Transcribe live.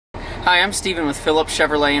Hi, I'm Steven with Phillips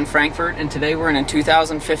Chevrolet in Frankfurt, and today we're in a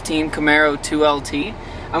 2015 Camaro 2LT.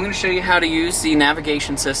 I'm going to show you how to use the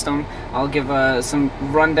navigation system. I'll give some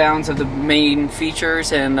rundowns of the main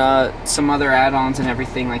features and some other add-ons and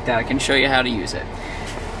everything like that. I can show you how to use it.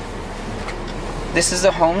 This is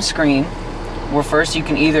the home screen, where first you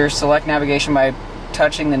can either select navigation by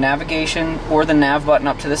touching the navigation or the nav button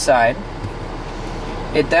up to the side.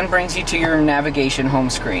 It then brings you to your navigation home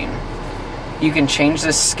screen. You can change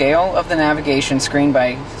the scale of the navigation screen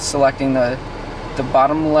by selecting the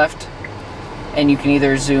bottom left, and you can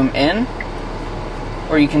either zoom in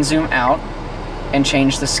or you can zoom out and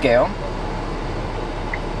change the scale.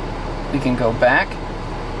 We can go back.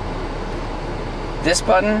 This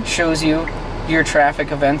button shows you your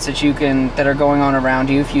traffic events that are going on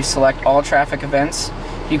around you. If you select all traffic events,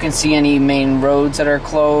 you can see any main roads that are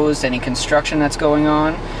closed, any construction that's going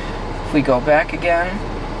on. If we go back again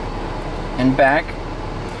and back,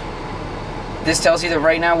 this tells you that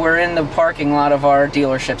right now we're in the parking lot of our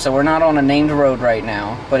dealership, so we're not on a named road right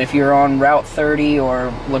now. But if you're on Route 30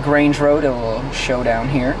 or LaGrange Road, it will show down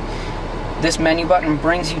here. This menu button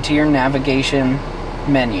brings you to your navigation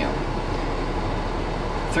menu.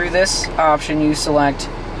 Through this option, you select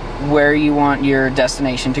where you want your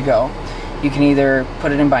destination to go. You can either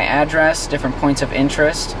put it in by address, different points of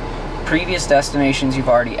interest, previous destinations you've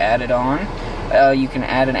already added on. You can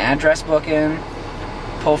add an address book in,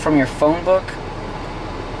 pull from your phone book,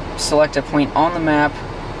 select a point on the map,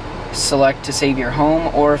 select to save your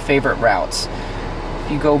home or favorite routes.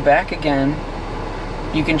 If you go back again,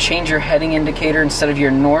 you can change your heading indicator. Instead of your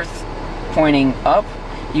north pointing up,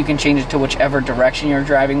 you can change it to whichever direction you're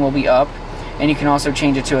driving will be up, and you can also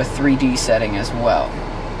change it to a 3D setting as well.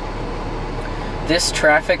 This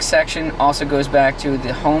traffic section also goes back to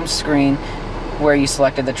the home screen where you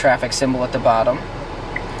selected the traffic symbol at the bottom.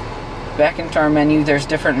 Back into our menu, there's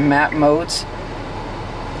different map modes.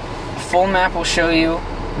 Full map will show you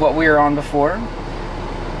what we were on before.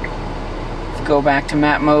 If you go back to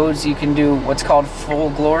map modes, you can do what's called full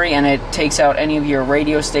glory, and it takes out any of your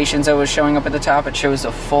radio stations that was showing up at the top. It shows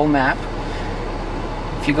a full map.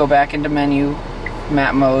 If you go back into menu,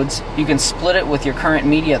 map modes, you can split it with your current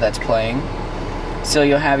media that's playing. So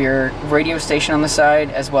you'll have your radio station on the side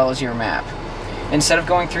as well as your map. Instead of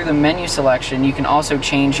going through the menu selection, you can also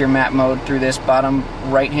change your map mode through this bottom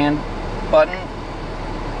right hand button,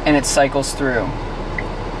 and it cycles through.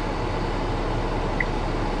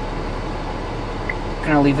 I'm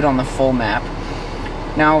going to leave it on the full map.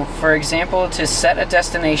 Now, for example, to set a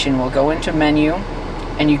destination, we'll go into menu,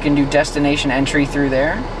 and you can do destination entry through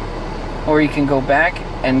there, or you can go back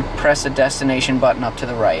and press a destination button up to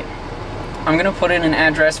the right. I'm going to put in an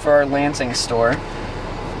address for our Lansing store,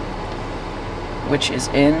 which is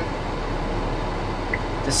in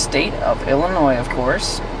the state of Illinois, of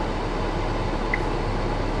course.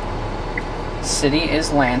 City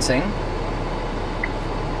is Lansing.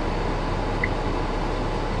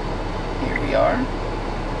 Here we are.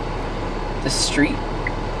 The street.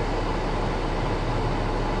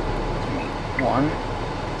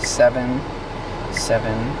 177.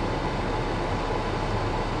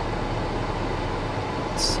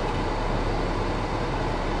 Let's see.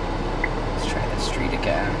 Let's try the street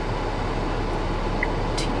again.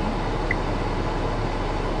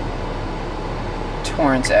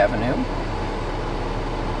 Torrance Avenue.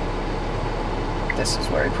 This is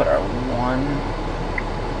where we put our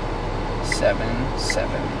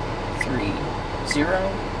 17730.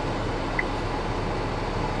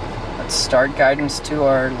 Let's start guidance to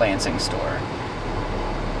our Lansing store.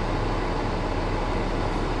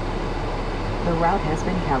 The route has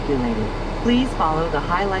been calculated. Please follow the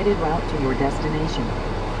highlighted route to your destination.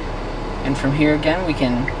 And from here again, we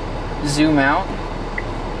can zoom out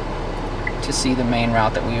to see the main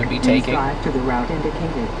route that we would be taking. Please drive to the route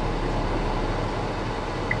indicated.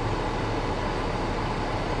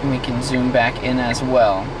 And we can zoom back in as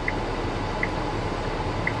well.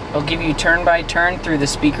 It'll give you turn by turn through the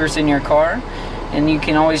speakers in your car, and you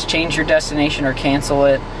can always change your destination or cancel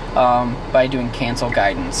it by doing cancel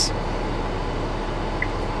guidance.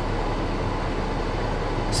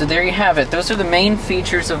 So there you have it. Those are the main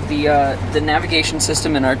features of the navigation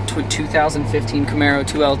system in our 2015 Camaro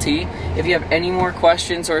 2LT. If you have any more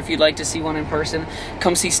questions, or if you'd like to see one in person,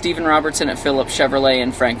 come see Steven Robertson at Phillips Chevrolet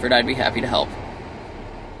in Frankfurt. I'd be happy to help.